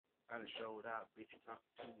I done showed out, bitch, you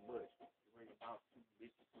talking too much. You ain't about two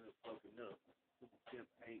bitches real fucking up. Superpimp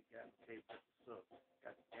ain't got no tape, what's up?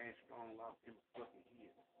 Got the gang strong locked in my fucking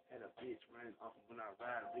head. Had a bitch running off when I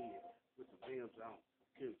ride red. With the rims on,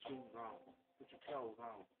 put your shoes on, put your clothes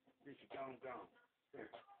on. Bitch, you gone. Yeah.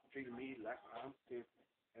 Treating me like I'm sick.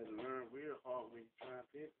 Had to learn real hard when you try to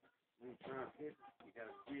pick. When you try to pick, you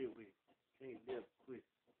gotta deal with it. Can't never quit.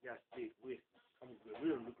 You gotta stick with it. Come with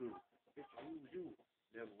real good. Bitch, who's you?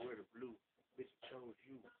 Never wear the blue. Bitch, chose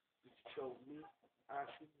you. Bitch, chose me. I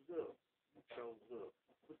choose up. You chose up.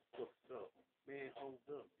 What the fuck's up? Man, hold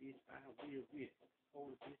up, bitch. I will with.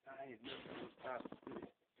 Hold it, bitch. I ain't never gonna stop with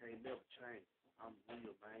it. Can't never change. I'm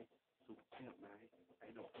real, man. Superpimp, man.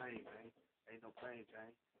 Ain't no plane, man. Ain't no plane,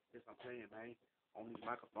 Jane. Yes, I'm playing, man. On these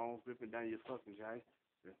microphones, ripping down your fucking Jane.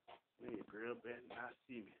 Man, girl, better not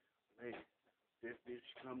see me. Man, that bitch,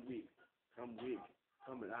 come with me. Come with me.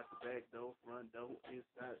 Coming out the back door, front door,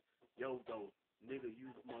 inside your door. Nigga, you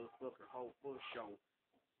the motherfucking hoe for show.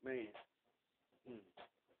 Man,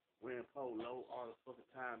 wearing polo all the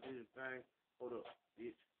fucking time, this thing. Hold up,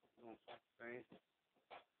 bitch. You know what I'm saying?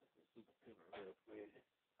 Super pimp real playing.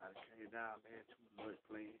 I done came down, man, too much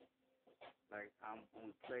playing. Like I'm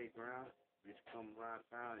on the playground, bitch come around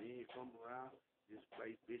town, you ain't from around. This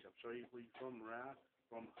place, bitch, I'm showing you where you from around.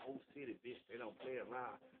 From the whole city, bitch, they don't play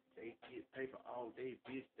around. They get paper all day,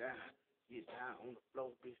 bitch, down. Get down on the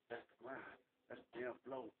floor, bitch, that's the grind. That's the damn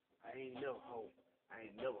flow. I ain't never hoe.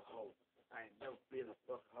 I ain't never hoe. I ain't never been a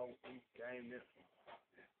fucking hoe. These game there.